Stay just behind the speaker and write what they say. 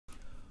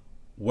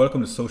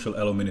Welcome to Social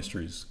Aloe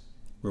Ministries,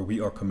 where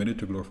we are committed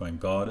to glorifying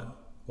God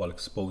while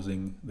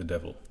exposing the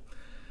devil.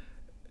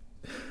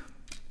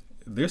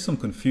 There's some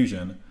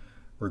confusion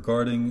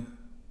regarding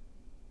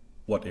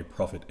what a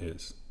prophet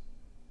is.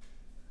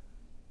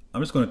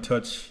 I'm just going to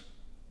touch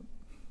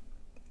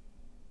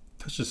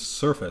the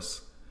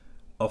surface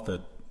of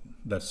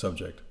that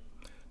subject.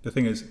 The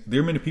thing is,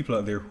 there are many people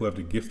out there who have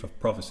the gift of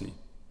prophecy,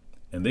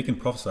 and they can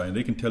prophesy and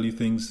they can tell you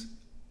things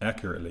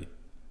accurately,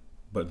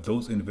 but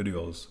those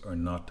individuals are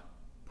not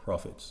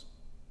prophets.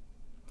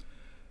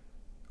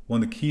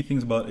 One of the key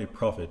things about a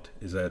prophet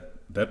is that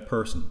that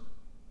person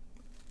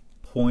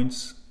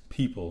points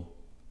people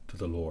to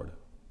the Lord.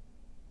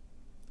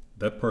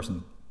 That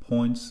person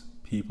points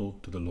people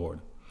to the Lord.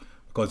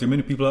 Because there are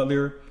many people out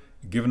there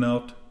giving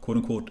out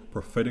quote-unquote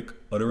prophetic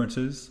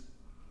utterances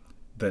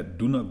that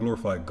do not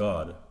glorify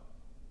God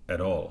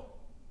at all.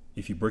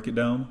 If you break it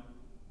down,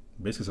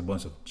 basically it's a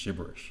bunch of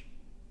gibberish.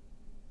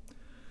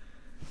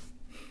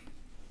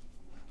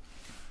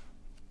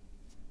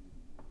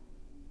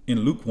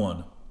 In Luke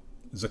 1,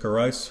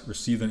 Zacharias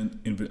received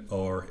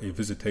a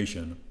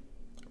visitation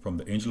from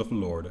the angel of the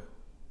Lord,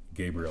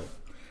 Gabriel.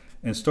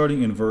 And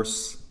starting in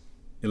verse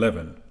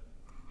 11,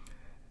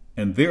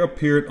 "And there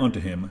appeared unto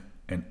him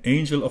an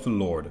angel of the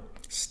Lord,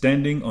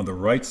 standing on the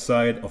right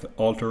side of the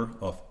altar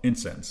of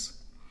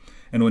incense.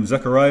 And when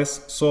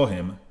Zacharias saw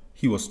him,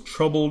 he was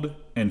troubled,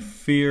 and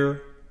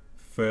fear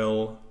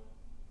fell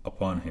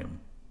upon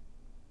him.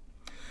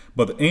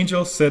 But the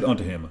angel said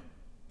unto him,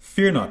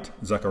 Fear not,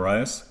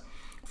 Zacharias,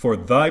 for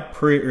thy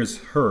prayer is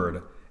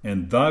heard,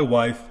 and thy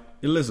wife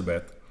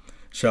Elizabeth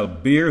shall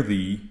bear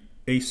thee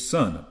a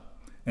son,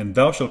 and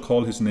thou shalt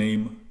call his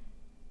name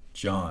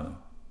John."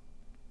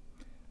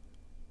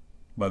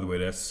 By the way,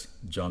 that's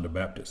John the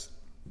Baptist.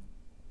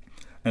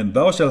 "And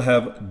thou shalt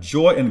have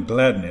joy and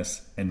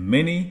gladness, and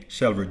many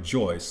shall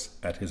rejoice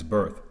at his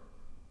birth.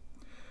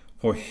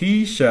 For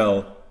he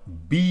shall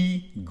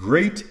be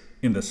great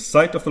in the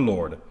sight of the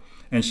Lord,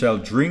 and shall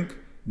drink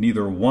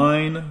neither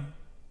wine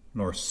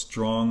nor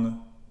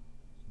strong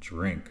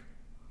drink."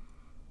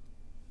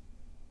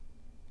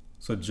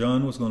 So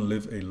John was going to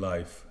live a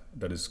life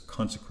that is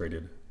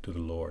consecrated to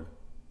the Lord.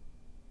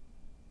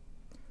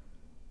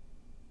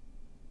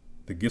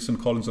 The gifts and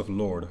callings of the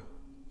Lord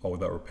are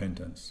without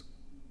repentance.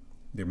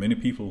 There are many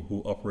people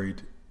who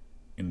operate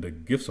in the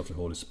gifts of the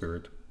Holy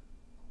Spirit,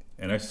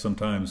 and actually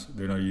sometimes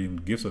they're not even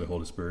gifts of the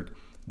Holy Spirit.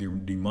 They're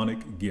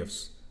demonic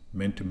gifts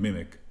meant to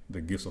mimic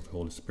the gifts of the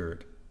Holy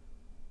Spirit.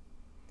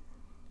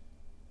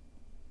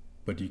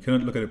 But you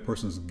cannot look at a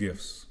person's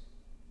gifts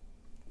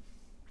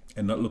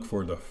and not look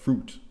for the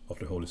fruit of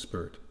the Holy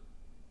Spirit.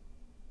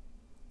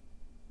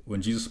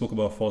 When Jesus spoke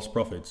about false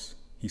prophets,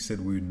 he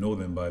said we know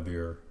them by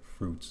their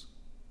fruits.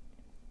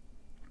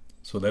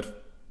 So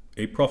that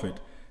a prophet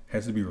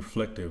has to be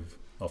reflective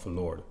of the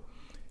Lord.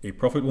 A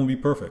prophet won't be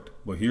perfect,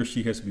 but he or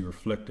she has to be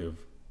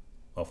reflective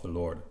of the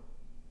Lord.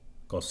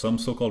 Because some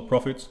so-called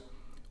prophets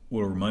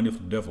will remind you of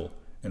the devil,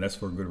 and that's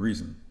for a good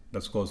reason.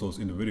 That's because those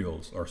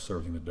individuals are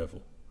serving the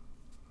devil.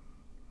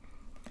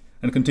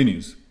 And it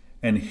continues,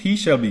 "And he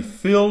shall be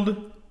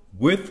filled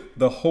with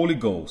the Holy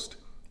Ghost,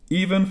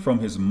 even from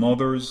his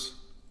mother's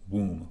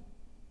womb."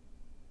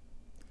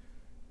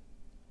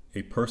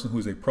 A person who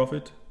is a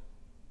prophet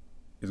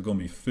is going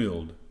to be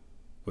filled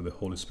with the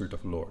Holy Spirit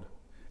of the Lord.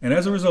 And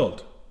as a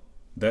result,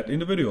 that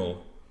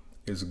individual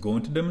is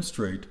going to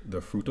demonstrate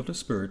the fruit of the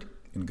Spirit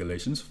in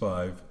Galatians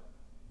 5,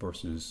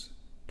 verses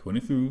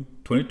 22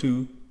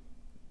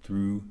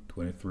 through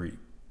 23.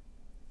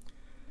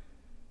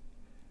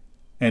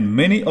 "And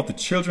many of the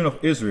children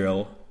of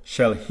Israel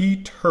shall he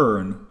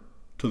turn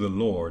to the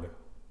Lord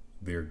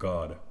their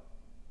God."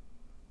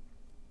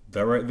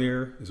 That right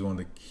there is one of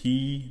the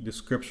key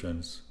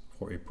descriptions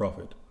for a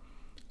prophet.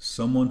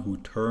 Someone who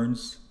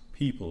turns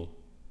people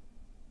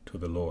to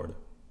the Lord.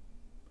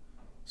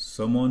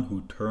 Someone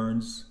who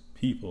turns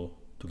people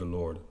to the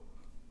Lord.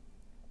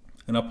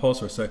 And I'll pause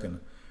for a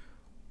second.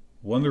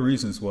 One of the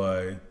reasons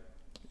why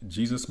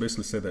Jesus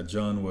basically said that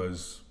John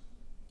was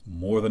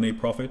more than a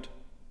prophet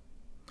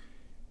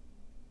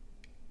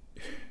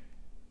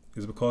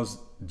is because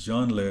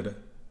John led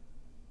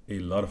a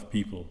lot of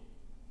people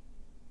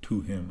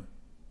to him.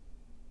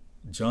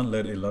 John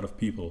led a lot of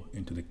people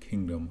into the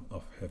kingdom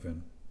of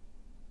heaven.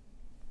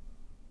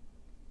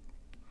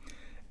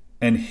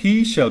 "And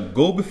he shall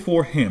go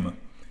before him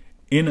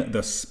in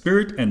the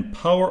spirit and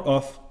power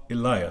of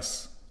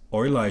Elias,"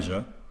 or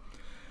Elijah,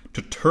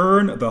 "to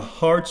turn the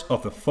hearts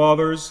of the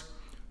fathers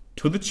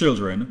to the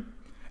children,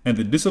 and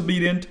the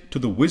disobedient to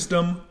the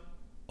wisdom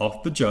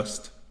of the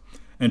just,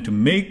 and to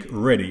make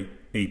ready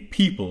a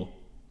people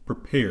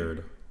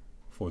prepared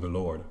for the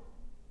Lord."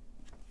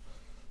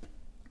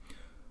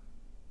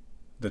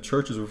 The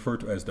church is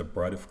referred to as the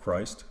bride of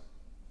Christ.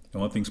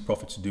 And one of the things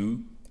prophets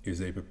do is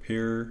they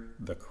prepare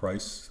the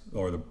Christ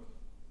or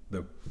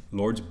the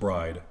Lord's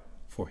bride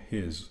for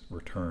his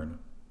return.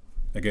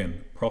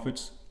 Again,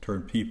 prophets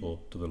turn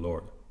people to the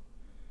Lord.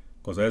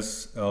 Because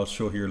as I'll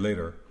show here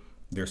later,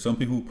 there are some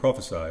people who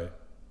prophesy.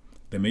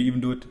 They may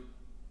even do it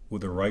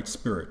with the right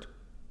spirit,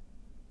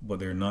 but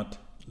they're not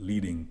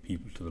leading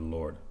people to the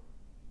Lord.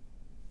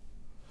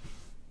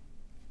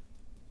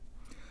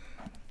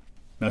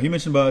 Now he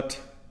mentioned about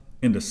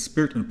in the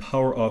spirit and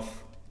power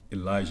of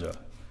Elijah,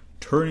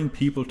 turning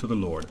people to the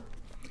Lord.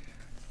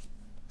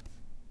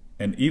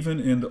 And even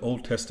in the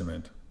Old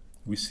Testament,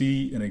 we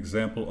see an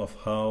example of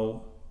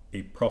how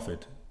a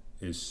prophet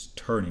is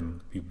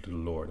turning people to the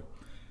Lord.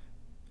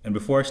 And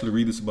before I actually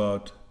read this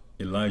about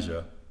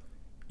Elijah,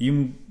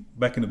 even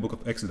back in the book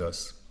of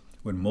Exodus,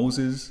 when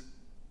Moses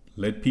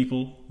led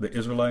people, the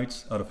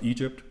Israelites, out of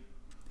Egypt,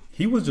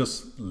 he was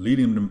just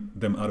leading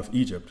them out of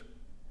Egypt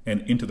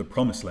and into the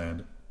promised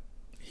land.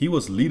 He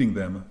was leading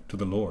them to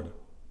the Lord.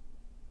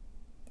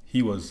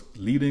 He was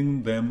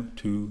leading them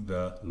to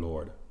the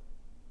Lord.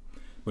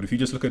 But if you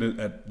just look at it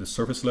at the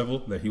surface level,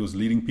 that he was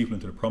leading people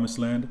into the promised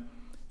land,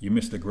 you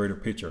miss the greater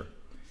picture.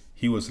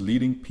 He was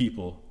leading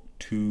people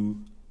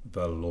to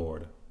the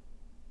Lord.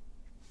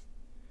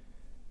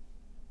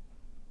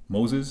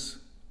 Moses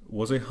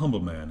was a humble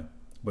man,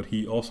 but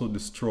he also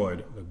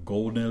destroyed the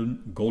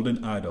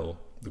golden idol,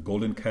 the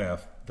golden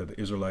calf that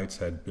the Israelites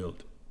had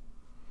built.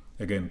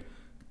 Again,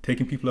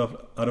 taking people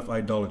out of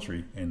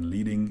idolatry and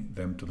leading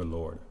them to the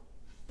Lord,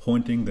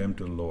 pointing them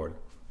to the Lord.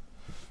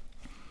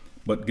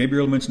 But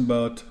Gabriel mentioned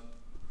about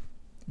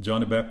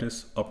John the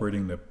Baptist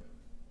operating the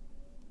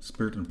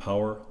spirit and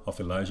power of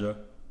Elijah.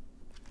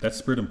 That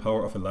spirit and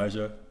power of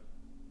Elijah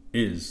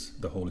is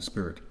the Holy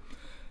Spirit.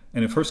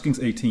 And in 1 Kings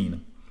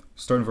 18,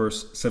 starting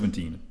verse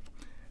 17,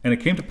 and it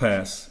came to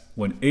pass,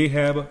 when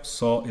Ahab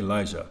saw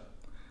Elijah,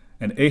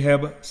 and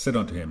Ahab said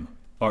unto him,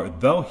 Art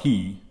thou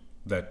he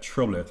that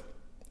troubleth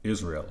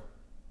Israel?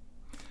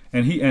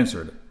 And he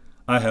answered,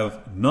 I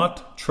have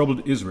not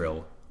troubled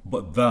Israel,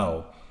 but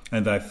thou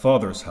and thy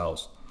father's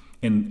house,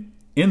 in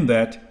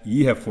that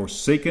ye have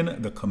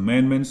forsaken the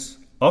commandments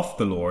of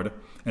the Lord,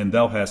 and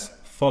thou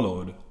hast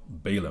followed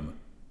Balaam.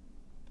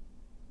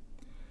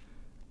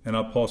 And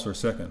I'll pause for a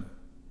second.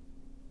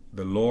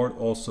 The Lord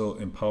also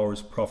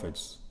empowers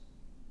prophets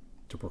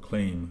to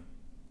proclaim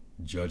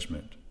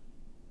judgment.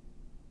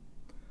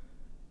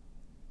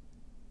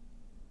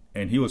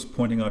 And he was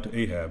pointing out to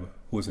Ahab,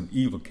 who was an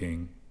evil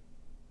king,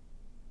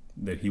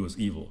 that he was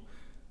evil.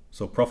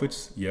 So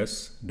prophets,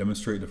 yes,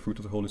 demonstrate the fruit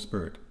of the Holy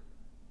Spirit.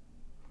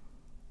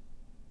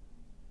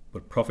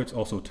 But prophets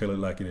also tell it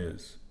like it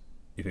is.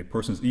 If a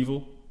person is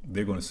evil,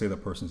 they're going to say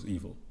that person is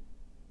evil.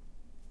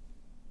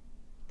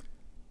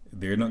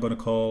 They're not going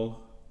to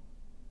call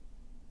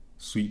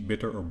sweet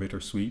bitter or bitter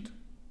sweet.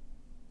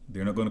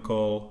 They're not going to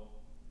call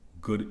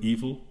good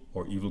evil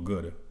or evil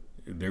good.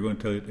 They're going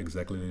to tell it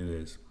exactly what it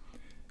is.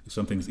 If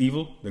something's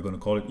evil, they're going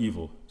to call it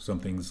evil.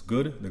 Something's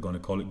good, they're going to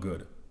call it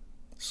good.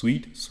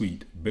 Sweet,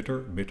 sweet. Bitter,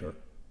 bitter.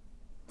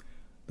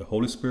 The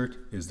Holy Spirit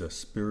is the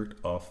Spirit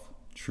of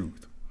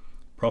truth.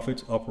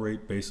 Prophets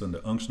operate based on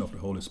the unction of the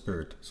Holy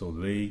Spirit, so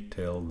they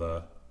tell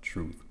the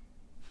truth.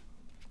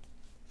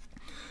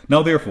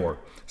 Now therefore,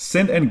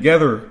 send and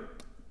gather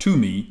to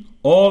me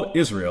all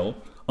Israel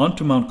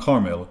unto Mount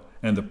Carmel,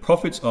 and the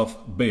prophets of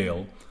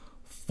Baal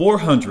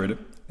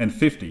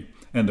 450,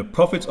 and the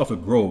prophets of the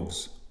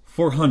groves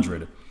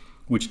 400,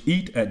 which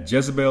eat at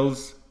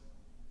Jezebel's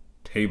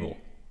table.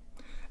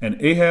 And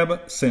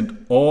Ahab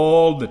sent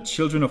all the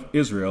children of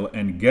Israel,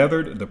 and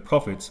gathered the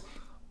prophets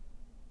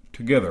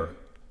together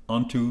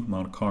unto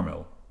Mount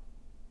Carmel.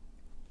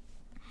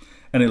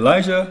 And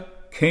Elijah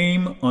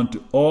came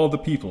unto all the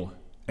people,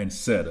 and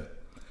said,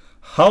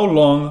 How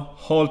long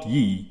halt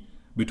ye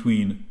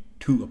between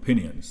two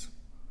opinions?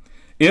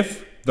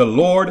 If the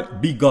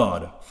Lord be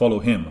God, follow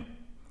him.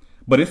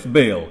 But if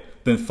Baal,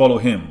 then follow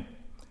him.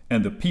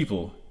 And the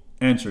people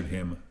answered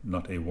him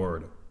not a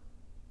word.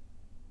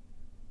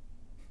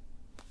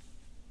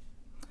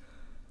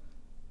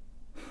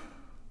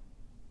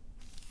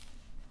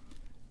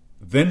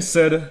 Then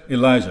said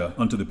Elijah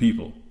unto the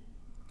people,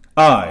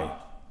 I,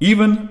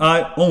 even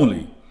I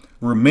only,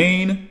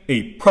 remain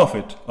a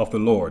prophet of the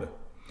Lord,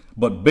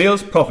 but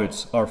Baal's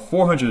prophets are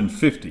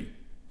 450.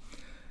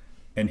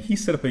 And he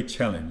set up a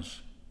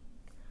challenge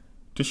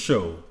to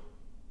show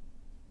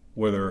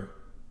whether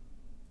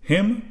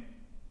him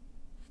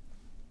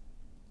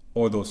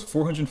or those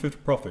 450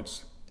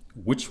 prophets,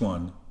 which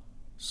one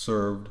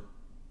served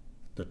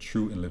the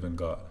true and living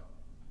God.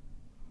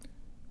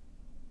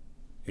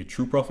 A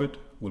true prophet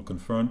will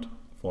confront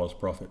false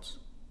prophets.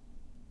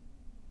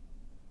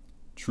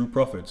 True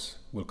prophets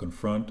will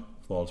confront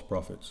false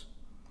prophets.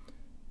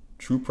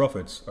 True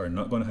prophets are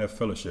not going to have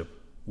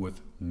fellowship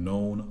with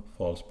known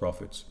false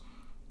prophets.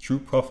 True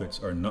prophets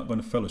are not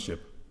going to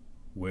fellowship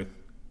with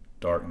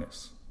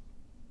darkness.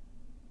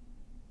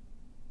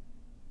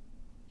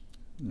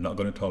 Not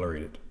going to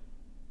tolerate it.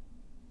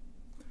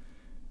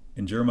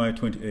 In Jeremiah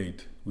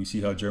 28, we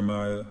see how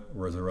Jeremiah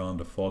was around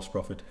the false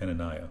prophet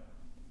Hananiah.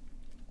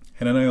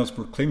 Hananiah was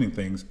proclaiming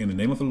things in the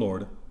name of the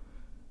Lord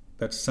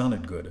that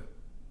sounded good,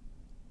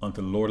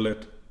 until the Lord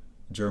let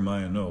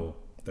Jeremiah know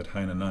that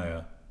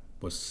Hananiah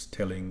was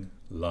telling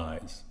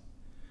lies.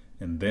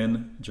 And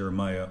then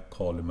Jeremiah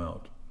called him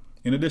out.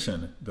 In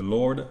addition, the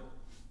Lord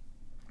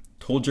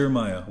told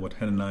Jeremiah what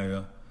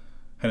Hananiah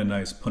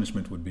Hananiah's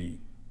punishment would be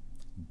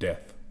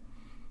death.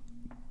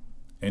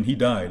 And he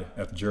died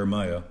after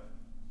Jeremiah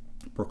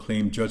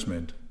proclaimed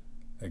judgment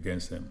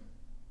against him.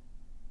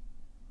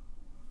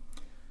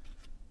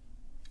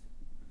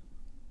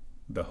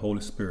 The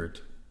Holy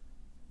Spirit,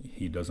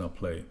 he does not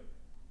play.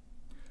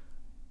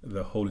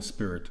 The Holy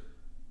Spirit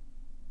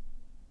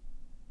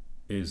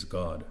is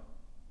God.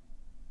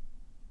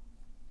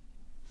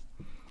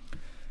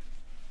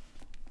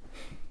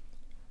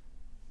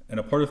 And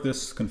a part of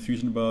this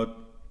confusion about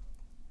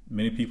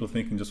many people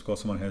thinking just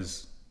because someone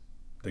has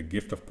the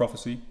gift of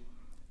prophecy,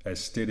 as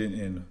stated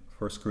in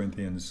 1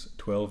 Corinthians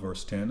 12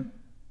 verse 10,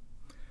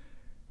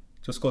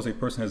 just because a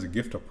person has a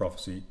gift of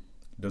prophecy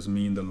doesn't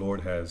mean the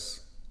Lord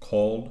has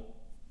called,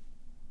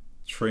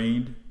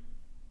 trained,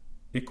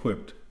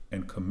 equipped,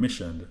 and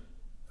commissioned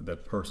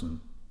that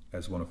person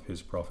as one of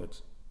his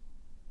prophets.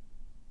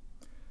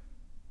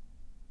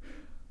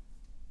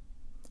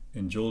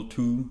 In Joel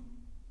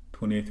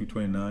 2:28 through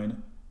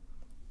 29,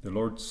 the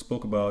Lord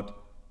spoke about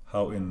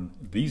how in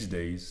these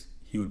days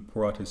he would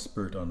pour out his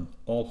Spirit on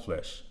all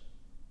flesh,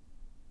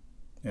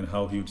 and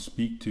how he would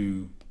speak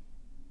to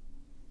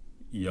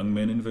young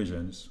men in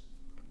visions,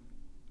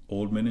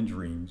 old men in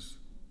dreams,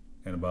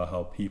 and about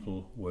how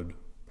people would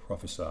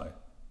prophesy.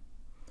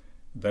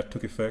 That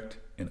took effect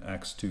in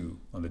Acts 2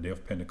 on the day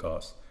of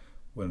Pentecost,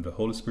 when the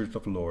Holy Spirit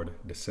of the Lord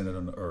descended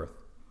on the earth,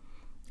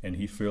 and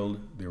he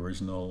filled the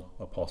original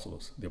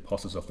apostles, the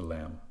apostles of the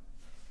Lamb.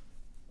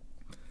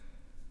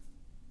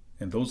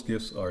 And those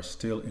gifts are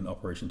still in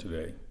operation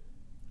today,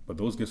 but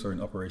those gifts are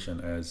in operation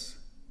as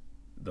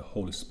the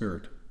Holy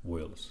Spirit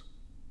wills.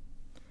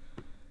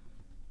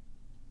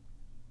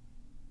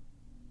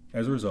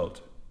 As a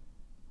result,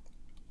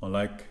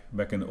 unlike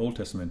back in the Old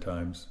Testament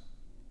times,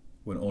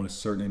 when only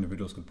certain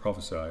individuals could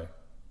prophesy,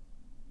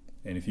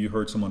 and if you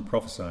heard someone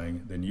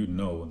prophesying, then you'd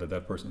know that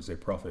that person is a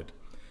prophet.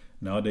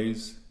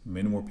 Nowadays,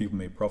 many more people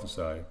may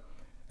prophesy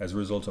as a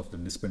result of the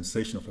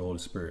dispensation of the Holy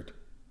Spirit,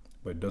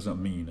 but it does not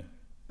mean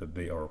that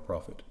they are a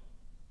prophet.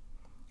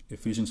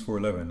 Ephesians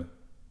 4:11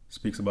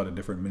 speaks about the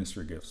different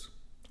ministry gifts,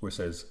 where it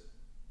says,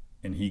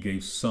 and he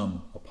gave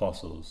some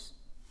apostles,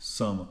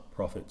 some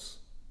prophets,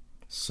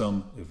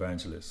 some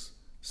evangelists,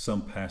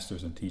 some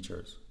pastors and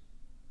teachers.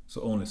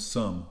 So only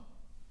some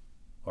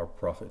are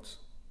prophets.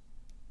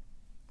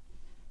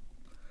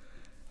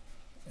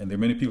 And there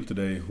are many people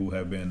today who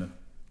have been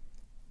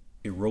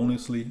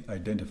erroneously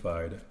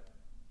identified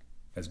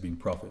as being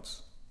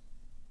prophets,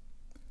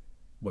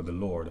 but the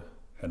Lord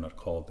had not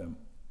called them.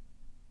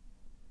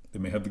 They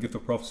may have the gift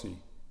of prophecy,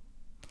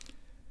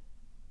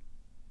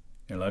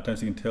 and a lot of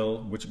times you can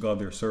tell which God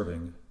they're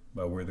serving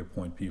by where they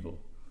point people.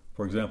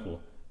 For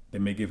example, they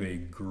may give a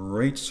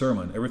great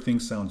sermon, everything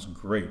sounds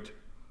great,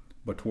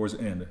 but towards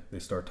the end they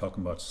start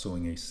talking about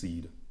sowing a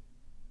seed.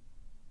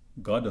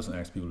 God doesn't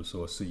ask people to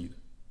sow a seed.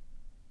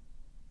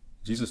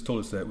 Jesus told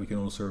us that we can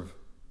only serve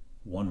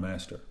one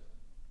master.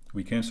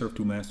 We can't serve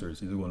two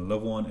masters. Either one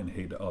love one and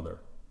hate the other.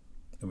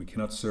 And we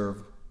cannot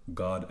serve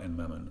God and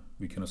mammon.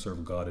 We cannot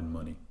serve God and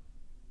money.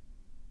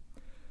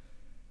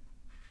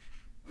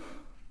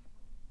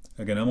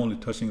 Again, I'm only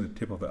touching the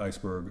tip of the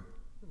iceberg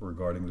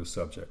regarding this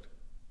subject,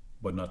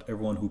 but not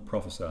everyone who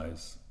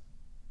prophesies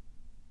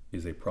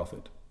is a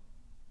prophet.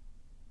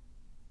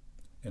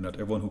 And not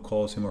everyone who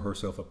calls him or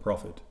herself a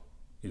prophet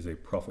is a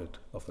prophet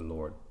of the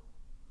Lord.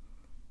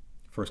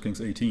 1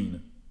 Kings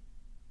 18,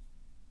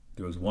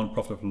 there was one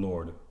prophet of the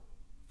Lord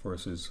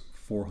versus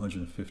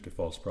 450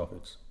 false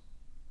prophets.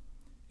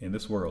 In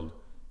this world,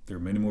 there are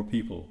many more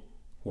people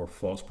who are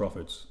false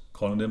prophets,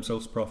 calling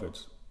themselves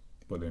prophets,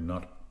 but they're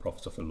not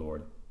prophets of the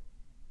Lord.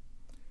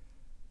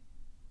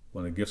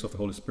 One of the gifts of the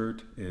Holy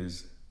Spirit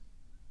is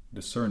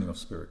discerning of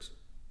spirits.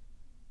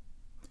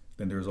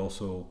 Then there's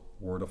also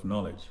word of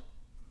knowledge.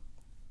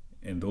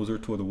 And those are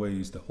two of the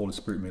ways the Holy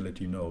Spirit may let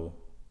you know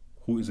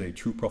who is a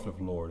true prophet of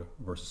the Lord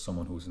versus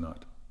someone who is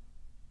not.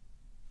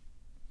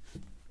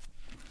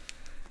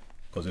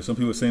 Because there's some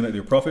people saying that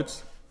they're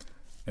prophets,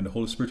 and the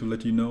Holy Spirit will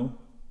let you know,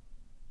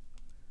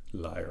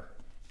 liar.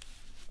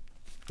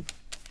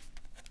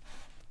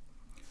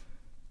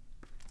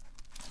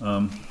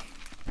 When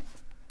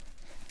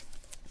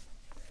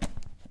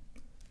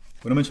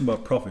I mentioned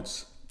about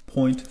prophets,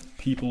 point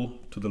people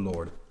to the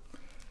Lord.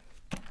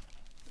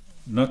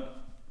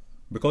 Not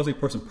because a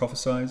person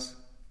prophesies,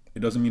 it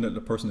doesn't mean that the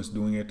person is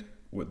doing it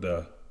with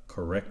the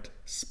correct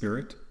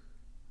spirit.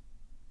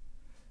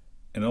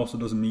 And it also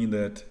doesn't mean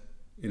that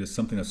it is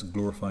something that's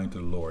glorifying to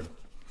the Lord.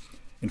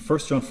 In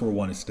 1 John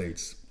 4:1 it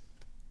states,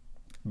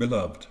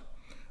 Beloved,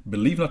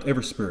 believe not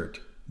every spirit,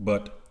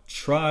 but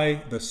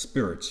try the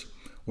spirits,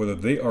 whether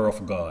they are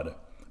of God,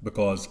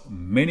 because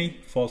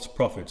many false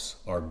prophets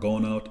are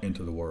gone out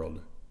into the world.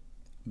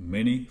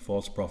 Many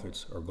false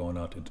prophets are gone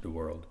out into the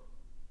world.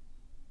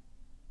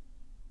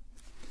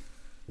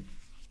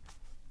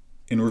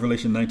 In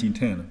Revelation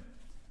 19:10,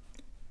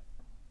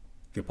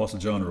 the Apostle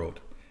John wrote,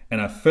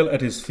 And I fell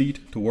at his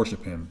feet to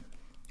worship him.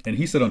 And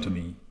he said unto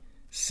me,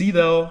 See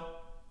thou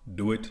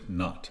do it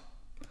not.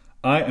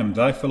 I am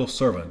thy fellow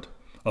servant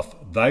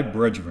of thy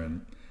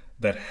brethren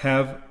that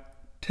have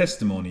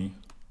testimony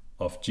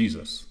of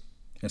Jesus.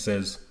 It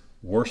says,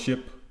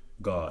 worship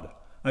God.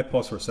 I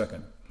pause for a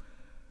second.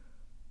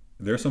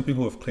 There are some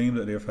people who have claimed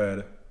that they've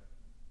had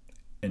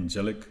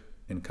angelic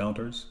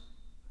encounters,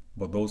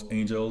 but those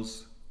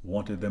angels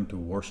wanted them to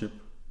worship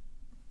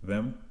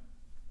them.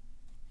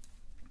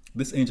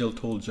 This angel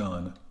told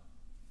John,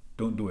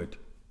 don't do it.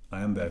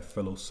 I am thy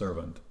fellow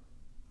servant.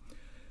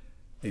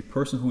 A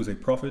person who is a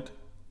prophet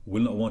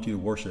will not want you to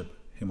worship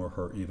him or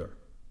her either.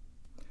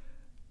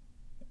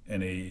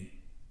 And a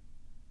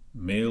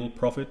male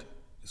prophet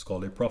is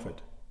called a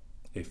prophet.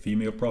 A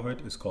female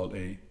prophet is called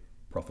a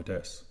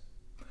prophetess.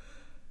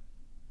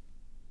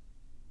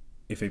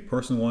 If a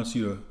person wants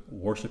you to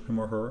worship him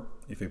or her,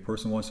 if a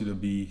person wants you to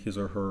be his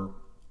or her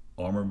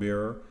armor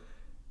bearer,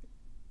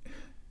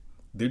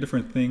 there are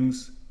different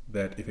things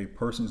that if a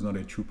person is not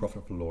a true prophet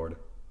of the Lord,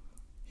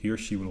 he or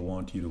she will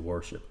want you to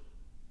worship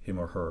him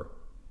or her.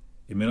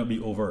 It may not be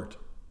overt,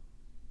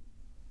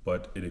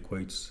 but it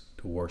equates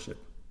to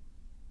worship.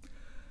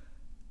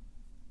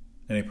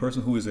 And a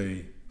person who is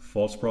a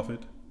false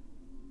prophet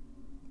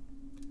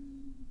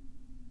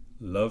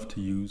love to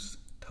use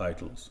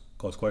titles,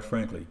 because quite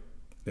frankly,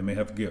 they may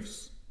have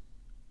gifts,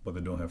 but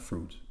they don't have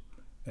fruit.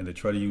 And they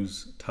try to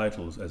use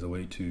titles as a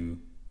way to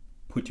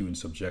put you in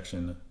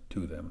subjection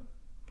to them.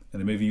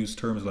 And they may use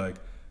terms like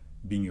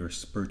being your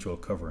spiritual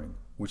covering,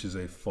 which is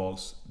a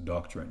false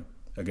doctrine.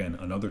 Again,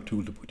 another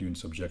tool to put you in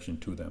subjection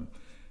to them.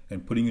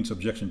 And putting you in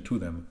subjection to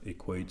them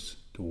equates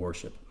to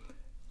worship.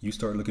 You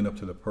start looking up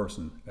to the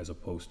person as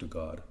opposed to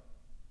God.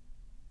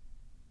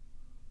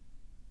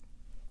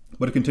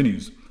 But it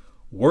continues.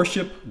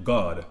 Worship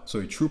God. So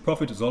a true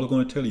prophet is always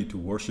going to tell you to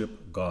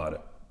worship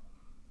God.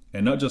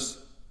 And not just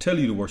tell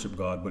you to worship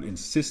God, but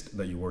insist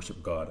that you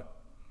worship God.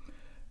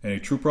 And a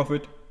true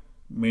prophet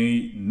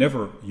may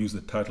never use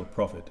the title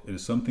prophet. It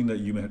is something that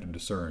you may have to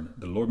discern.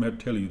 The Lord may have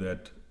to tell you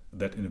that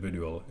that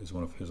individual is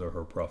one of his or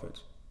her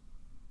prophets.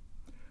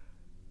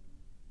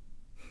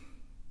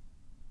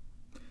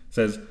 It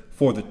says,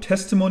 for the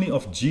testimony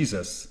of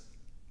Jesus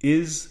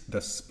is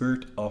the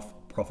spirit of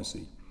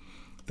prophecy.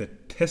 The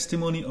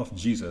testimony of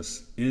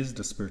Jesus is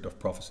the spirit of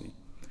prophecy.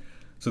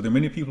 So there are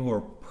many people who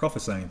are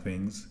prophesying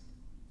things.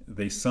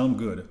 They sound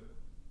good,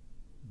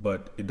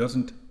 but it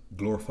doesn't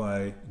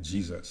glorify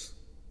Jesus.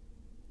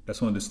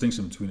 That's one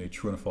distinction between a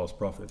true and a false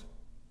prophet.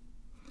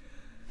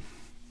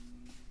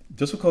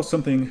 Just because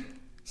something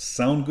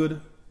sounds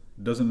good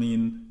doesn't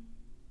mean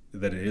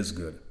that it is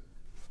good.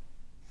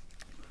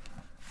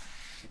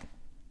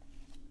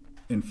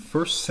 In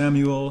 1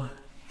 Samuel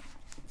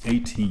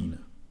 18,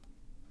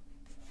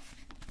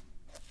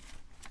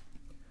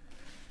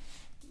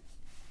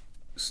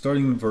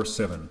 starting in verse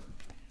 7,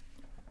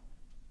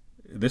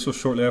 this was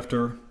shortly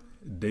after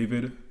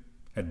David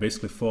had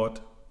basically fought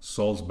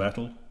Saul's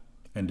battle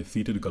and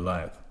defeated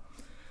Goliath.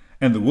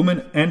 And the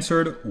women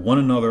answered one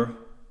another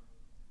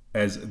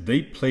as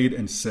they played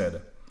and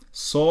said,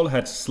 Saul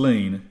had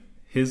slain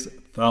his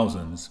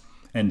thousands,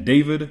 and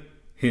David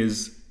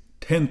his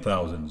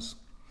 10,000s.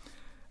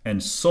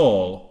 And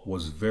Saul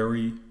was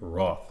very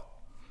wroth,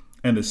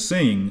 and the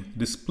saying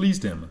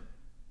displeased him.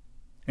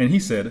 And he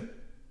said,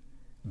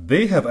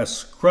 they have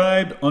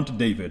ascribed unto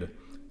David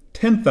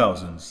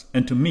 10,000s,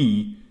 and to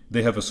me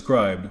they have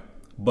ascribed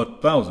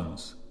but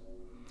thousands.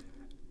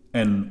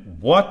 And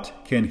what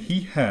can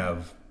he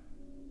have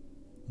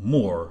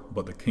more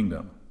but the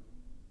kingdom?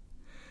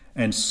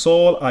 And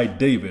Saul eyed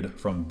David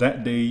from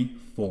that day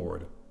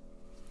forward.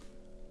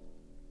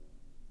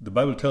 The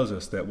Bible tells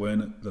us that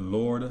when the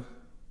Lord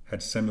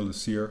had Samuel the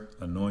seer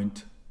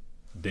anoint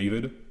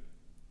David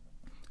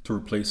to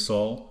replace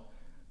Saul,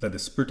 that the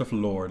Spirit of the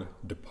Lord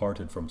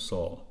departed from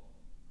Saul.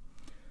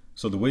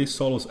 So the way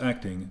Saul was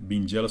acting,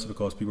 being jealous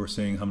because people were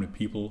saying how many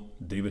people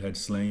David had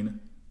slain,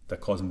 that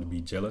caused him to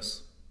be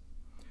jealous,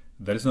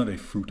 that is not a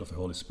fruit of the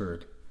Holy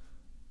Spirit.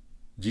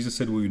 Jesus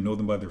said we would know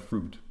them by their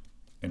fruit.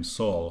 And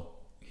Saul,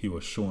 he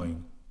was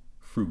showing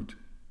fruit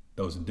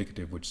that was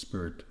indicative which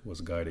spirit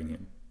was guiding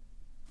him.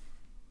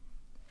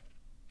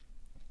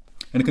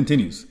 And it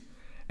continues.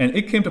 And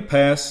it came to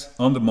pass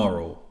on the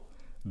morrow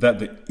that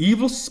the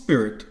evil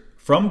spirit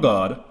from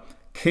God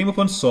came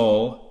upon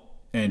Saul,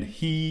 and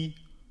he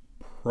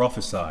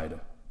prophesied.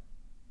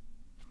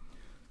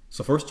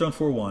 So 1 John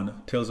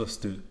 4:1 tells us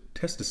to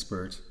test the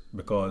spirits,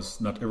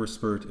 because not every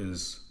spirit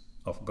is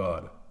of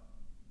God,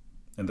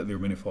 and that there are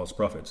many false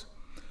prophets.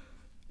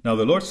 Now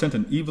the Lord sent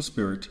an evil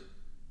spirit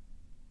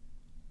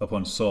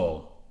upon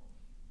Saul,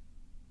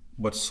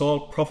 but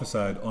Saul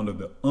prophesied under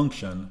the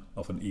unction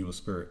of an evil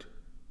spirit.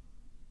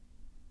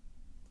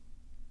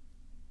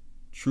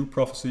 True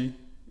prophecy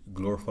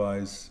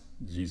glorifies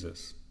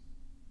Jesus.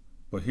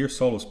 But here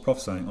Saul was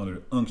prophesying under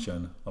the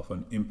unction of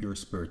an impure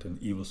spirit, an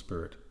evil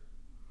spirit.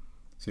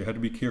 So you have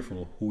to be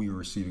careful who you're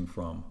receiving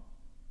from.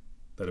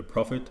 That a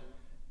prophet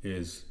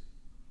is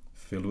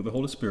filled with the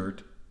Holy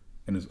Spirit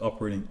and is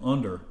operating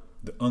under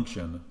the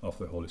unction of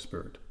the Holy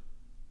Spirit,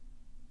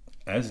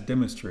 as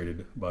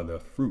demonstrated by the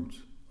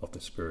fruit of the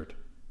Spirit.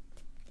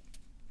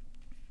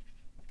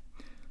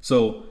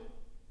 So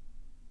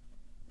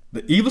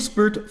the evil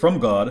spirit from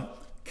God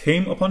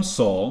came upon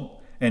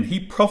Saul, and he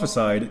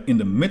prophesied in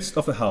the midst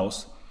of the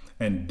house,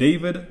 and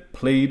David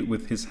played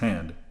with his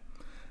hand.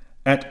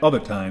 At other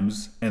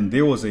times, and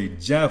there was a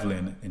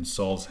javelin in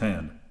Saul's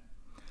hand.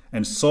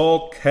 And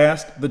Saul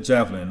cast the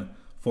javelin,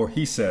 for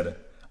he said,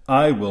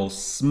 I will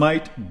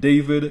smite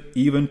David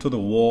even to the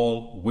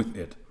wall with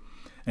it.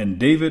 And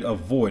David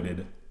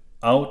avoided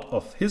out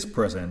of his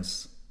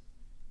presence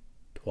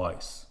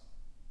twice.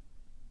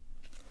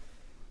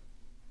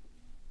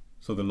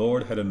 So the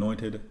Lord had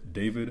anointed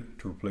David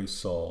to replace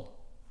Saul,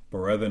 but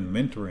rather than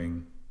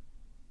mentoring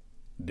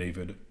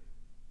David,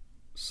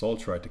 Saul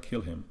tried to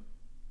kill him.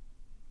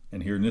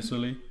 And here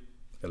initially,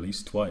 at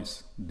least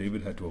twice,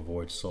 David had to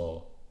avoid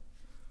Saul.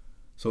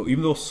 So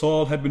even though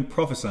Saul had been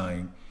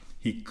prophesying,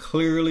 he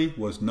clearly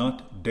was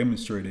not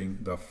demonstrating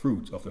the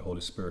fruit of the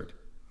Holy Spirit.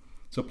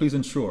 So please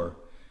ensure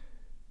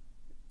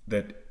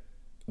that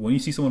when you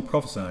see someone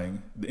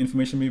prophesying, the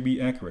information may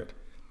be accurate.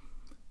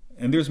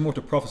 And there's more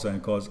to prophesying,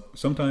 because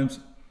sometimes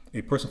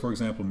a person, for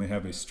example, may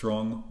have a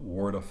strong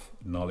word of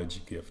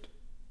knowledge gift.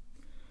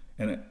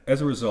 And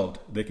as a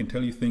result, they can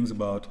tell you things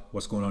about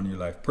what's going on in your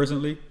life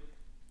presently,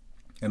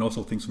 and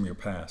also things from your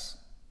past.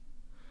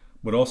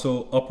 But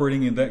also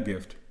operating in that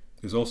gift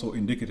is also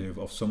indicative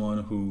of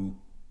someone who,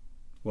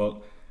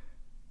 well,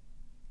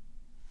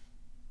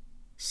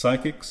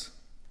 psychics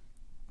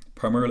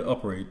primarily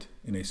operate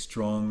in a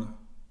strong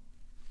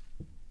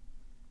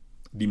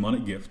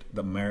demonic gift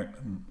that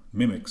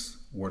mimics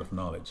word of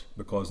knowledge,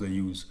 because they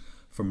use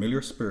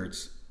familiar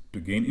spirits to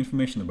gain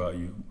information about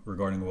you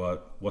regarding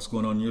what's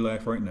going on in your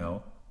life right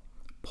now,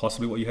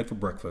 possibly what you had for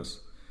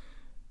breakfast,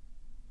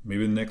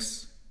 maybe the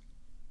next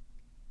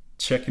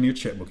check in your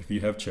checkbook if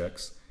you have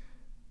checks,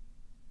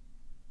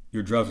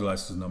 your driver's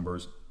license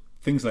numbers,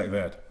 things like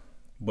that.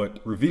 But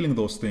revealing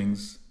those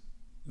things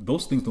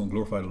don't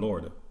glorify the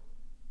Lord.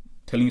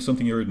 Telling you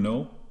something you already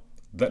know,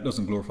 that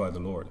doesn't glorify the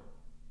Lord.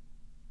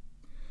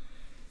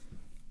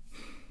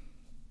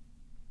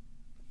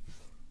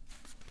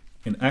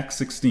 In Acts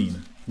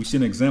 16, we see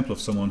an example of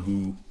someone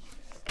who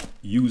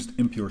used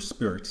impure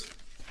spirits.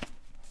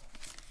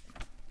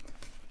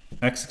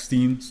 Acts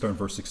 16, starting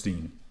verse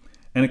 16.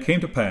 And it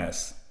came to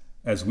pass,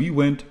 as we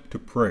went to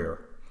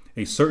prayer,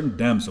 a certain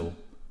damsel,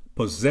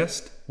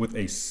 possessed with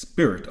a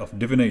spirit of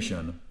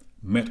divination,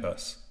 met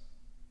us.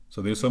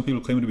 So there's some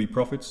people claiming to be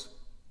prophets,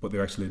 but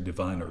they're actually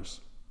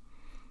diviners,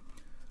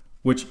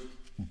 which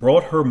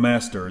brought her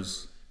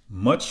masters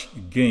much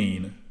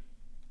gain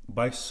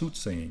by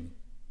soothsaying.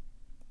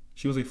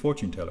 She was a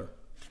fortune teller.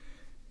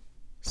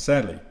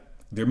 Sadly,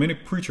 there are many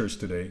preachers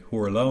today who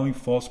are allowing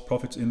false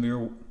prophets in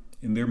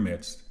their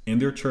midst, in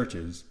their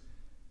churches,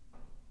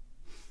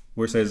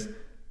 where it says,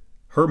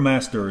 her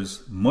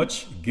masters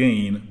much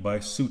gain by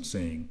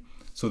soothsaying.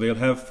 So they'll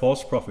have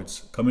false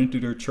prophets come into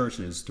their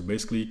churches to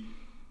basically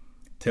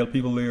tell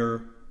people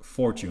their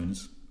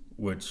fortunes,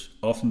 which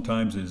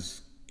oftentimes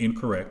is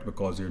incorrect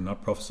because they're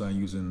not prophesying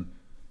using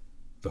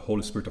the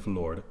Holy Spirit of the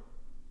Lord.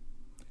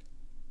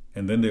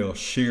 And then they'll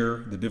share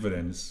the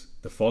dividends.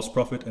 The false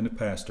prophet and the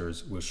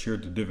pastors will share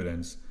the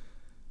dividends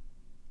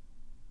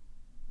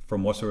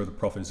from whatsoever the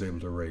prophet is able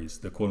to raise,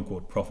 the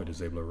quote-unquote prophet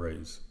is able to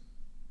raise.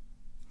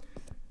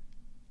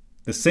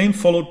 The same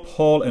followed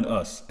Paul and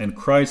us, and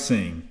cried,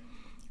 saying,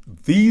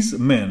 these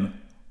men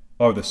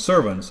are the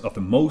servants of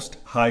the Most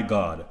High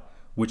God,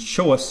 which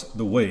show us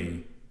the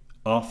way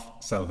of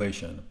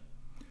salvation.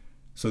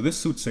 So this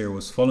soothsayer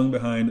was following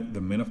behind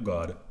the men of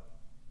God,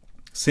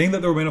 saying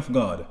that they were men of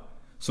God.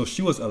 So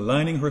she was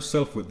aligning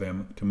herself with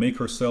them to make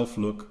herself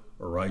look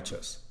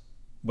righteous.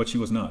 But she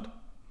was not.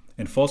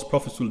 And false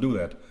prophets will do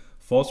that.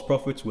 False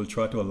prophets will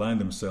try to align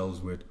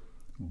themselves with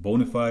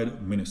bona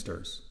fide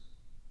ministers.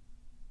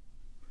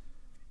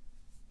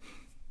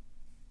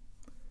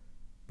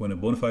 When a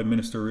bona fide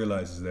minister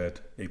realizes that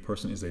a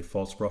person is a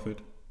false prophet,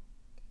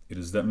 it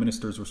is that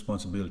minister's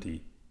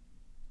responsibility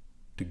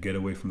to get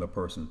away from that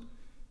person.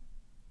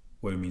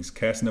 Whether it means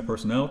casting that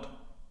person out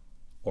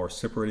or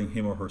separating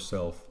him or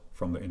herself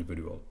from the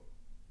individual.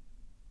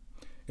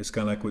 It's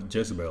kind of like with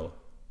Jezebel.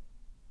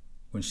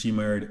 When she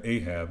married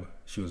Ahab,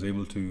 she was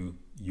able to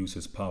use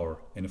his power.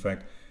 And in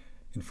fact,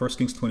 in 1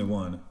 Kings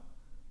 21,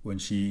 when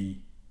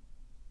she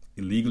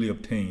illegally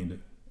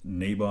obtained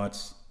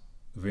Naboth's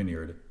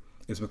vineyard,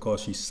 it's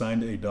because she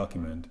signed a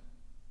document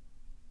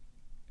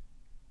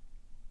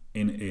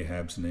in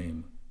Ahab's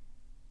name.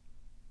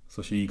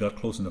 So she got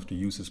close enough to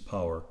use his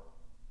power,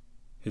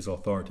 his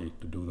authority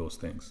to do those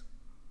things.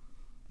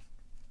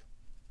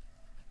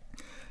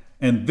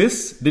 And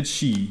this did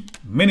she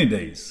many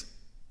days.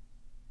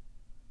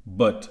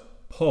 But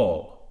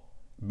Paul,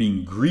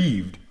 being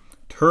grieved,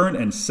 turned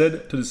and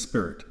said to the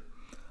Spirit,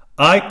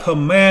 I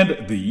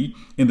command thee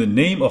in the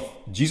name of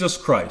Jesus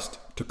Christ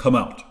to come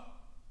out.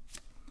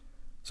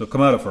 So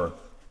come out of her.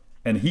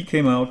 And he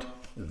came out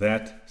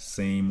that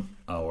same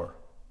hour.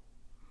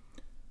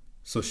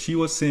 So she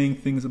was saying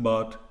things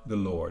about the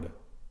Lord,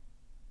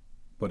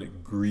 but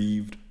it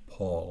grieved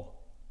Paul.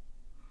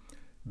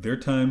 There are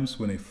times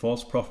when a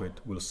false prophet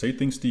will say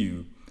things to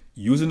you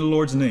using the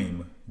Lord's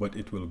name, but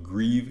it will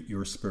grieve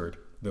your spirit.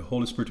 the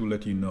Holy Spirit will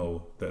let you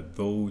know that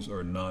those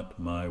are not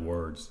my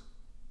words.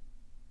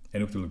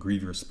 And it will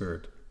grieve your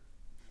spirit.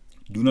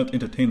 Do not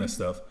entertain that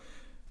stuff,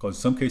 because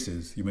in some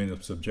cases you may end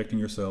up subjecting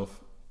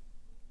yourself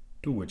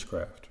to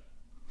witchcraft.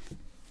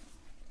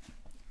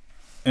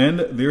 And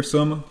there are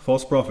some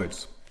false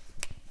prophets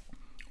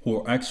who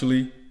are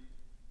actually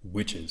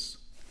witches.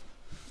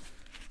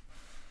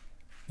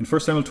 In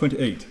 1 Samuel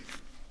 28,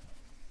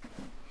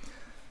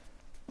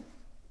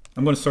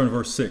 I'm going to start in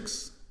verse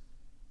 6.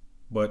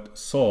 But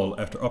Saul,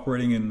 after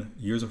operating in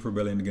years of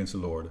rebellion against the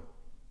Lord,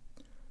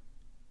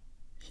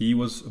 he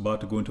was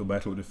about to go into a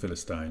battle with the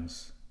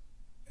Philistines,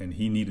 and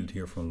he needed to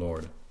hear from the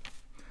Lord.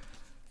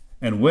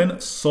 And when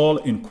Saul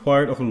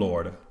inquired of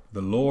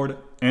the Lord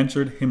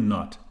answered him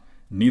not,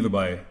 neither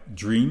by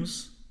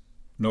dreams,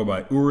 nor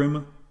by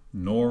Urim,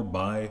 nor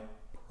by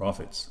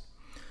prophets.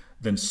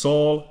 Then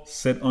Saul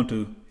said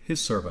unto his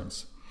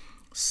servants,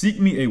 Seek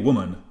me a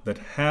woman that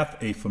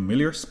hath a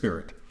familiar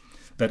spirit,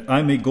 that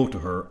I may go to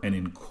her and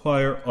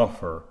inquire of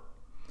her.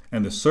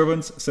 And the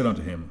servants said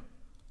unto him,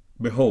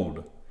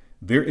 Behold,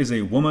 there is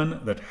a woman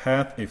that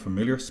hath a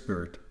familiar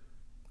spirit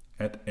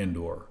at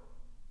Endor.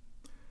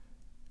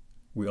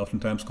 We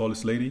oftentimes call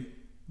this lady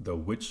the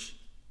witch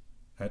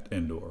at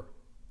Endor.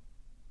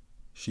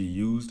 She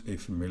used a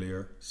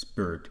familiar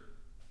spirit,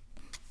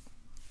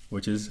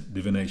 which is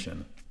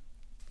divination.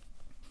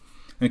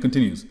 And it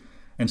continues,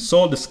 And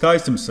Saul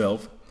disguised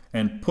himself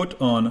and put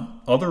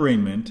on other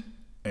raiment,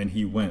 and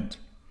he went.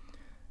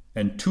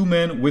 And 2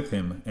 men with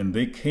him, and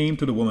they came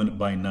to the woman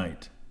by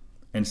night,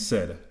 and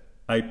said,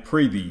 I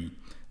pray thee,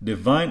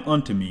 divine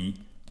unto me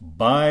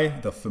by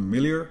the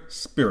familiar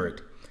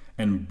spirit,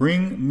 and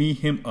bring me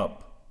him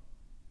up,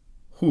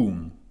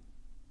 whom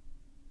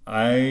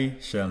I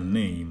shall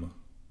name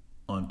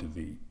unto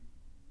thee.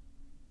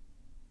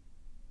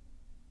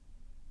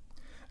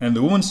 And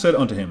the woman said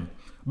unto him,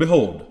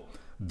 Behold,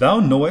 thou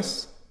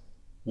knowest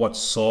what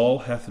Saul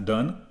hath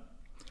done,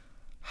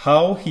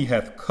 how he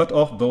hath cut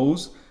off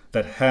those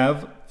that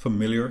have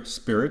familiar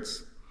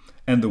spirits,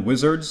 and the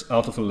wizards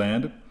out of the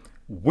land.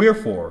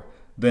 Wherefore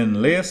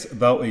then layest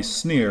thou a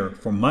snare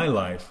for my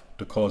life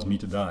to cause me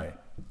to die?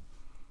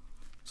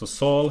 So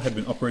Saul had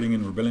been operating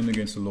in rebellion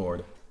against the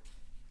Lord,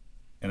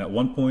 and at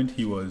one point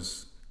he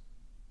was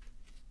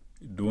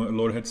doing what the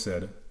Lord had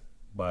said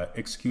by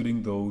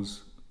executing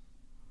those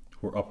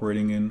who were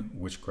operating in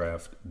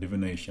witchcraft,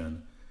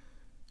 divination,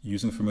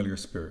 using familiar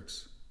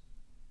spirits.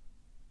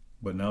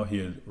 But now he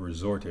had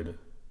resorted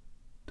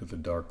to the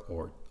dark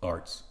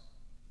arts.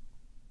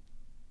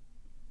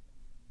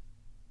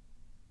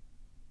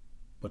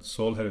 But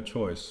Saul had a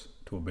choice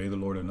to obey the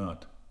Lord or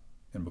not,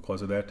 and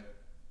because of that,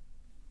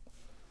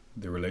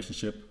 their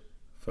relationship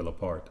fell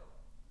apart.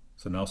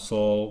 So now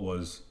Saul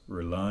was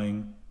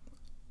relying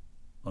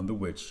on the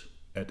witch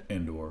at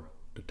Endor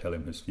to tell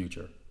him his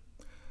future.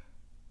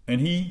 And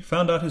he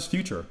found out his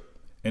future,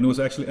 and it was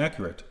actually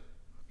accurate.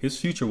 His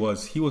future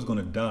was he was going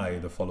to die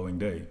the following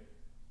day,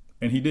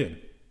 and he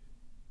did.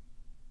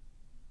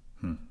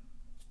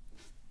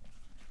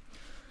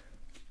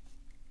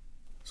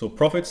 So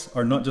prophets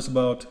are not just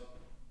about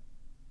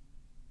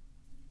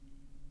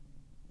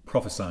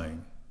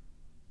prophesying.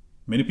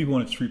 Many people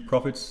want to treat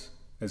prophets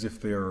as if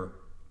they're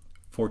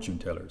fortune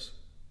tellers.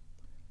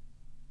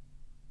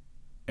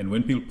 And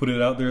when people put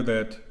it out there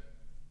that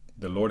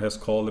the Lord has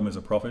called them as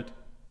a prophet,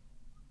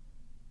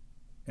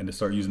 and they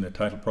start using the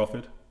title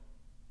prophet,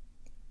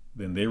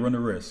 then they run the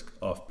risk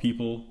of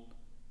people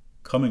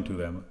coming to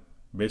them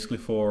basically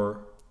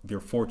for their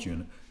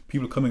fortune.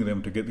 People coming to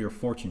them to get their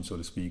fortune, so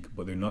to speak,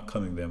 but they're not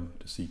coming to them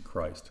to seek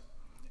Christ.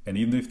 And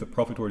even if the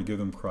prophet were to give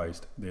them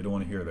Christ, they don't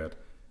want to hear that.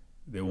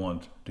 They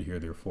want to hear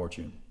their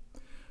fortune,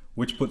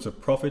 which puts a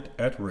prophet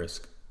at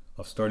risk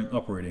of starting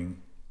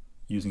operating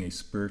using a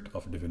spirit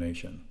of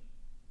divination.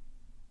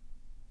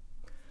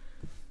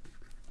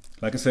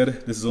 Like I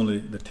said, this is only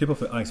the tip of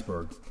the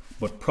iceberg,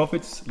 but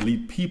prophets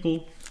lead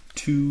people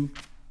to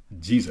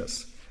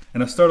Jesus.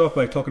 And I start off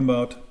by talking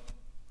about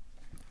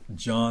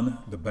John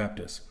the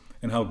Baptist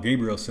and how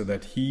Gabriel said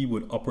that he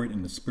would operate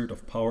in the spirit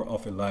of power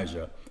of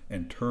Elijah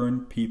and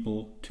turn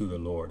people to the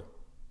Lord.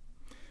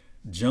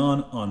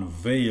 John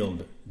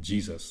unveiled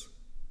Jesus.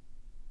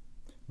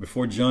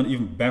 Before John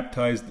even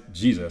baptized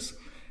Jesus,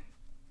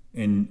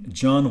 in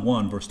John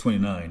 1 verse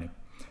 29,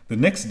 the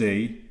next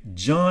day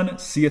John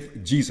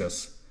seeth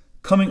Jesus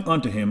coming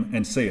unto him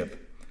and saith,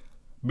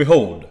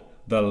 Behold,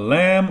 the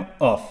Lamb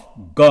of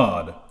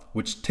God,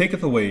 which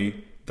taketh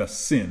away the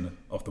sin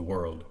of the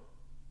world.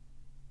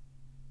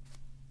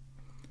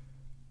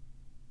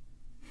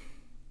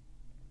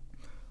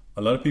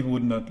 A lot of people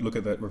would not look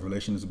at that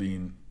revelation as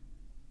being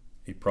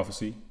a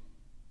prophecy,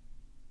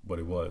 but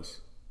it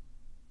was.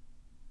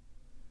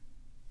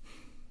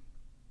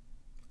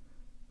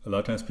 A lot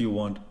of times people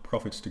want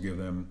prophets to give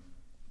them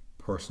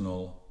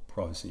personal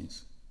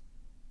prophecies.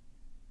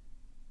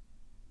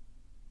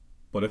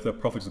 But if that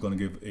prophet is going to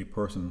give a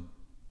person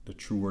the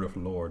true word of the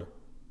Lord,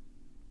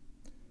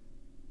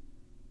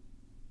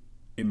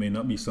 it may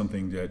not be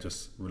something that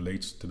just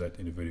relates to that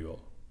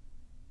individual.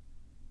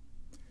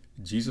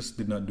 Jesus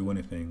did not do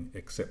anything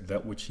except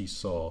that which he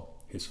saw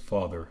his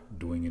Father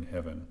doing in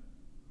heaven.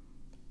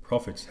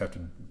 Prophets have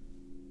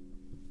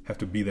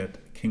to be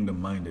that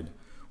kingdom-minded,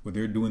 where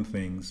they're doing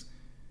things.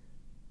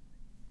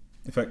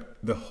 In fact,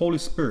 the Holy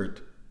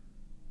Spirit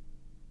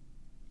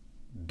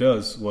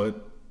does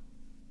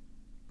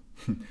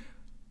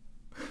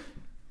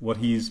what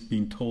he's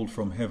being told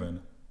from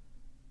heaven.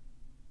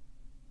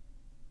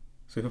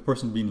 So if a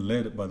person's being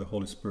led by the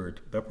Holy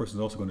Spirit, that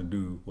person's also going to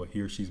do what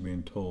he or she's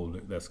being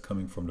told, that's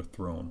coming from the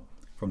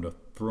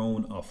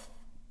throne of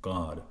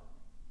God.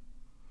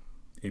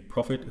 A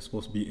prophet is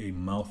supposed to be a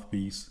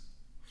mouthpiece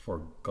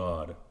for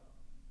God.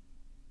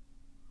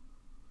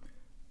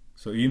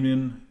 So even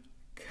in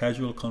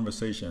casual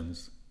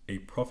conversations, a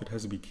prophet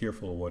has to be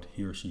careful what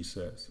he or she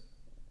says.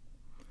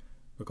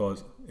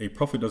 Because a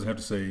prophet doesn't have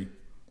to say,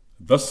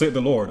 "Thus said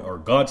the Lord," or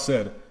 "God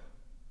said,"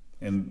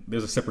 and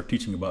there's a separate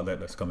teaching about that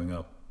that's coming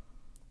up.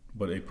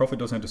 But a prophet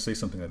doesn't have to say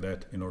something like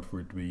that in order for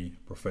it to be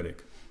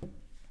prophetic.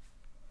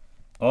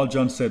 All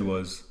John said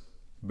was,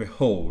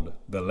 "Behold,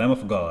 the Lamb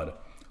of God,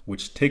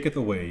 which taketh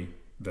away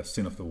the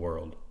sin of the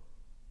world."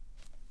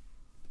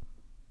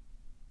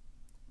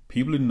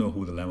 People didn't know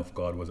who the Lamb of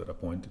God was at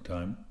that point in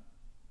time.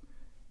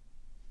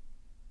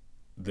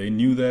 They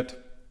knew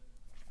that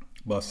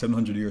about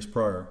 700 years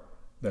prior,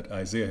 that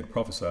Isaiah had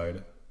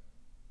prophesied,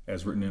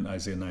 as written in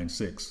Isaiah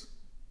 9:6,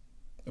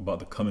 about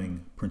the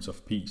coming Prince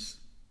of Peace.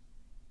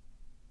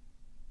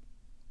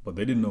 But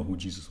they didn't know who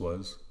Jesus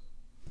was.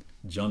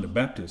 John the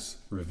Baptist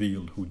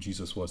revealed who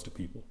Jesus was to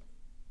people.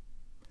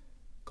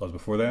 Because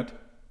before that,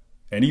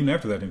 and even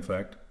after that, in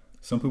fact,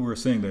 some people were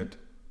saying that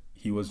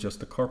he was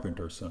just a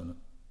carpenter's son.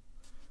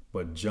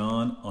 But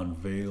John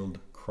unveiled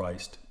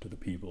Christ to the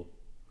people.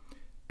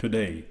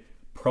 Today,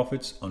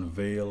 prophets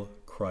unveil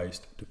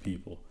Christ to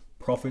people.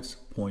 Prophets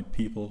point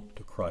people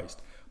to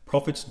Christ.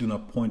 Prophets do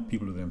not point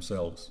people to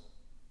themselves.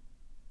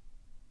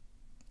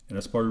 And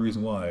that's part of the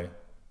reason why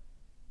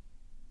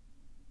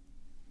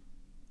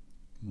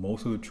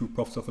most of the true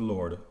prophets of the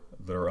Lord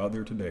that are out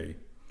there today,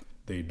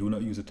 they do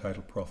not use the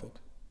title prophet,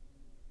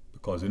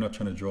 because they're not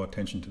trying to draw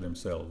attention to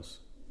themselves.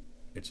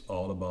 It's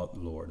all about the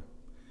Lord.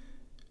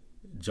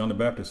 John the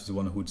Baptist is the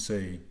one who would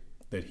say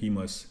that he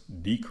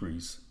must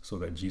decrease so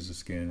that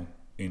Jesus can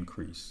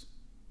increase.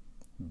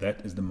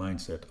 That is the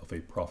mindset of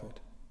a prophet.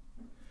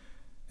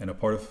 And a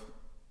part of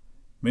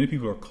many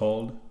people are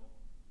called.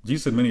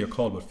 Jesus said many are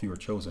called, but few are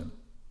chosen.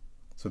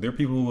 So there are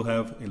people who will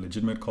have a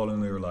legitimate calling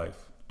in their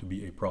life to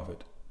be a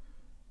prophet,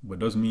 but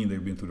doesn't mean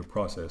they've been through the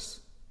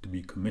process to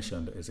be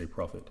commissioned as a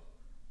prophet.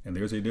 And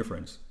there's a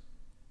difference.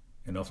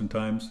 And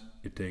oftentimes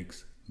it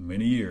takes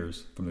many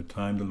years from the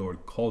time the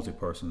Lord calls a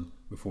person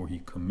before he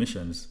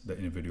commissions the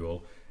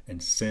individual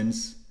and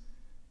sends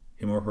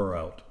him or her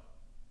out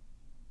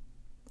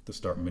to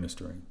start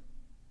ministering.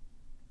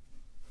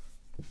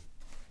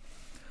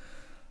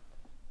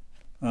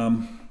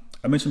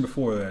 I mentioned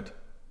before that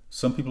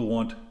some people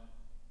want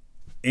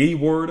a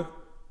word,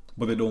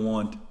 but they don't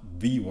want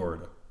the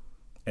word.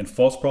 And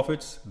false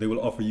prophets, they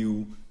will offer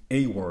you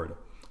a word.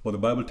 Well, the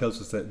Bible tells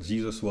us that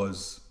Jesus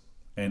was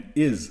and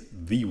is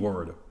the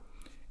Word.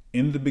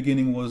 In the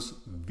beginning was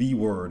the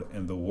Word,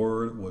 and the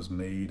Word was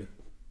made.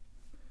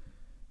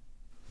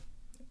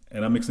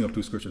 And I'm mixing up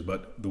two scriptures,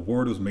 but the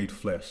Word was made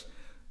flesh.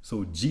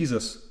 So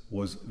Jesus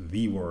was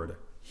the Word.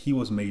 He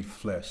was made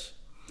flesh.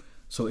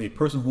 So a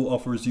person who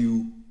offers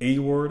you a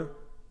word,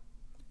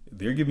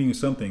 they're giving you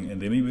something,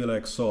 and they may be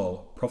like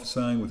Saul,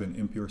 prophesying with an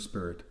impure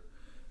spirit.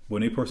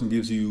 When a person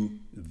gives you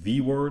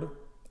the word,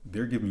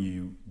 they're giving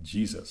you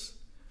Jesus.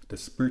 The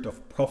spirit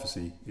of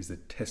prophecy is the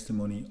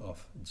testimony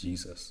of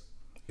Jesus.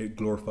 It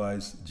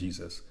glorifies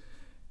Jesus.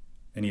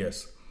 And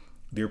yes,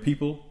 there are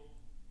people,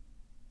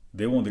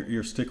 they want their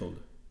ears tickled.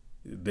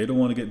 They don't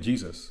want to get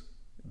Jesus.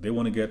 They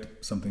want to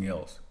get something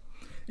else.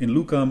 In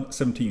Luke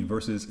 17,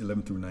 verses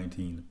 11 through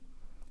 19,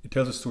 it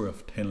tells a story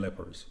of 10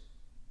 lepers.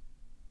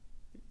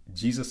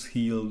 Jesus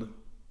healed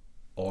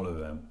all of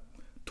them,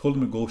 told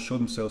them to go show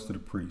themselves to the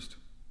priest,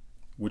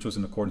 which was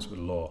in accordance with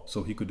the law,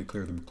 so he could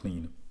declare them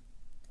clean.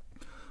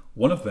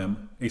 One of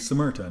them, a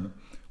Samaritan,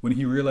 when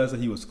he realized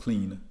that he was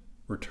clean,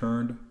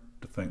 returned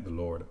to thank the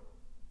Lord.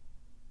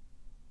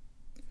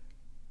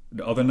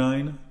 The other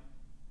 9,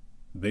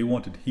 they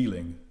wanted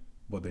healing,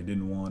 but they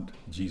didn't want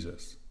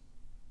Jesus.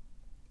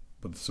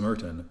 But the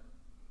Samaritan,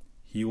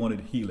 he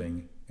wanted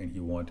healing and he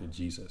wanted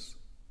Jesus.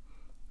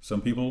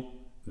 Some people,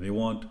 they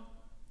want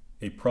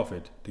a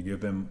prophet to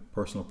give them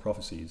personal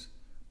prophecies,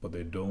 but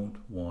they don't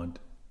want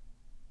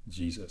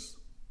Jesus.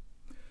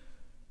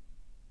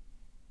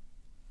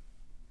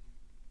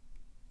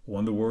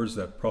 One of the words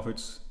that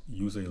prophets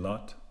use a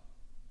lot,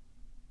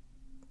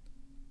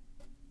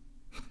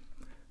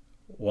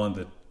 one of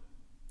the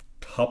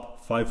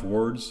top 5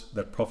 words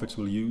that prophets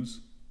will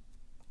use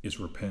is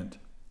repent.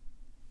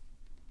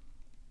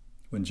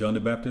 When John the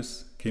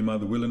Baptist came out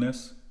of the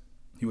wilderness,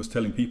 he was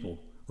telling people,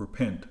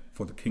 repent,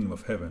 for the kingdom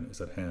of heaven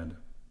is at hand.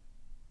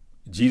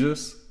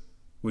 Jesus,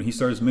 when he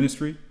started his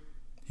ministry,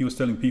 he was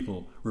telling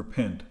people,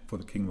 repent, for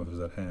the kingdom is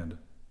at hand.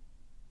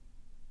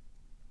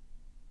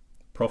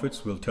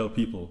 Prophets will tell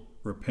people,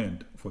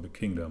 repent, for the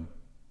kingdom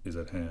is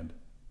at hand.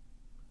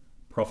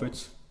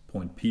 Prophets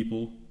point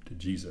people to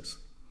Jesus.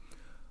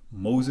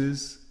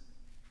 Moses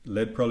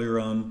led probably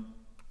around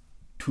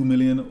 2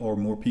 million or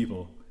more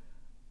people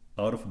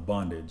out of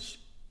bondage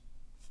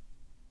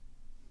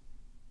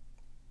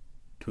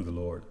to the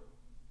Lord.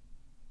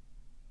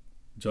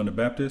 John the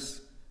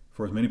Baptist,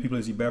 for as many people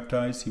as he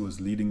baptized, he was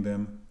leading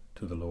them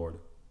to the Lord.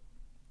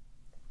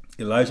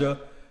 Elijah,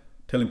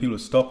 telling people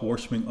to stop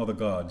worshiping other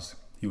gods,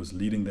 he was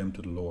leading them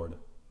to the Lord.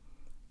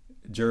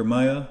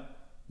 Jeremiah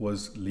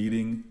was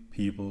leading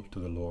people to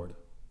the Lord.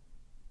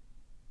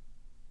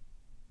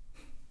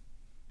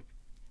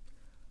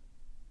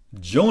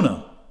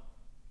 Jonah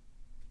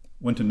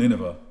went to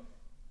Nineveh,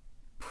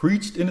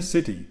 preached in a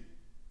city,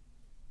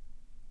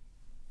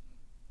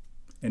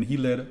 and he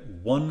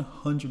led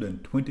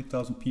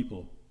 120,000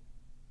 people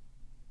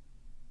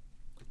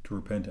to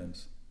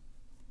repentance.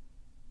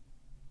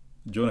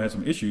 Jonah had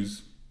some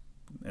issues,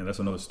 and that's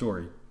another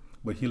story,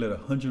 but he led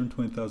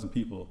 120,000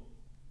 people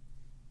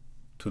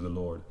to the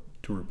Lord,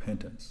 to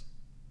repentance.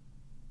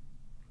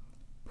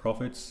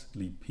 Prophets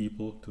lead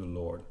people to the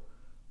Lord.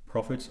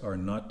 Prophets are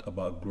not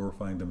about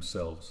glorifying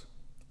themselves.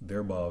 They're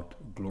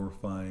about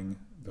glorifying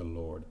the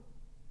Lord.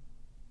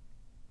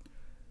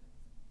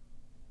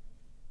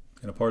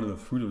 And a part of the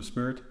fruit of the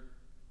Spirit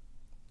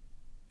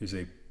is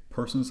a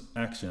person's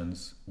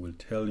actions will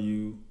tell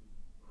you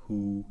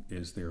who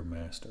is their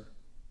master.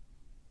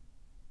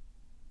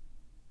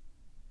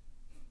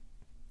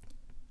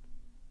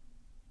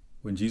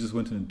 When Jesus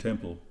went in the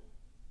temple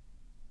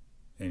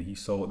and he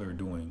saw what they were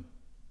doing,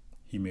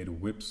 he made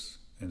whips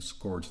and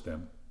scourged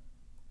them.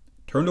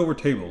 Turned over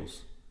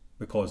tables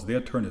because they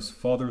had turned his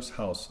father's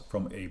house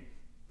from a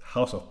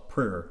house of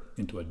prayer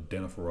into a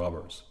den of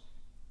robbers.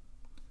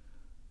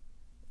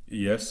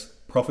 Yes,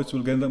 prophets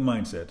will get in that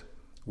mindset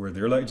where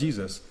they're like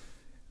Jesus.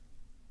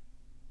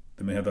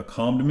 They may have a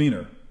calm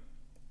demeanor.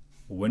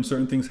 But when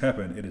certain things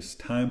happen, it is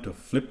time to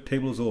flip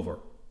tables over.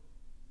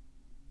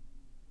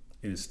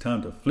 It is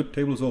time to flip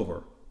tables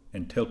over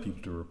and tell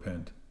people to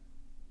repent.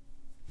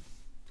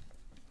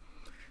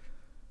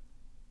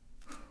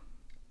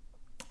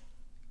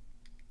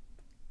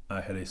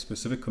 I had a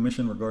specific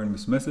commission regarding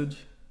this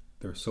message.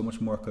 There's so much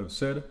more I could have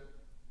said,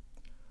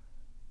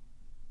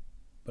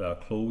 but I'll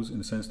close in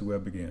the sense the way I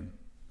began.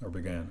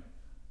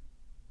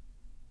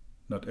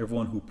 Not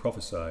everyone who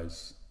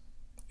prophesies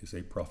is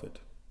a prophet,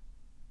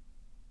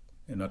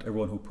 and not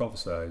everyone who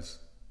prophesies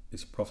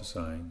is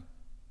prophesying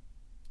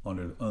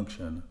under the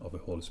unction of the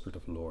Holy Spirit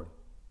of the Lord.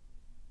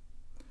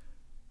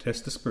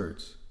 Test the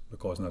spirits,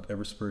 because not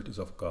every spirit is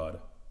of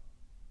God.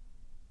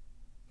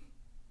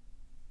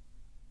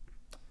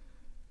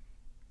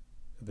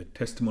 The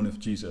testimony of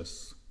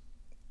Jesus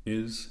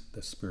is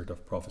the spirit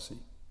of prophecy.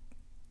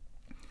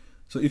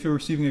 So if you're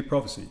receiving a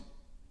prophecy,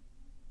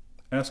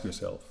 ask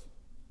yourself,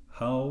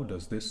 how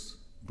does this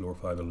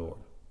glorify the Lord?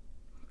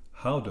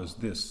 How does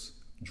this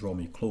draw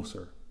me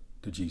closer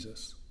to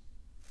Jesus?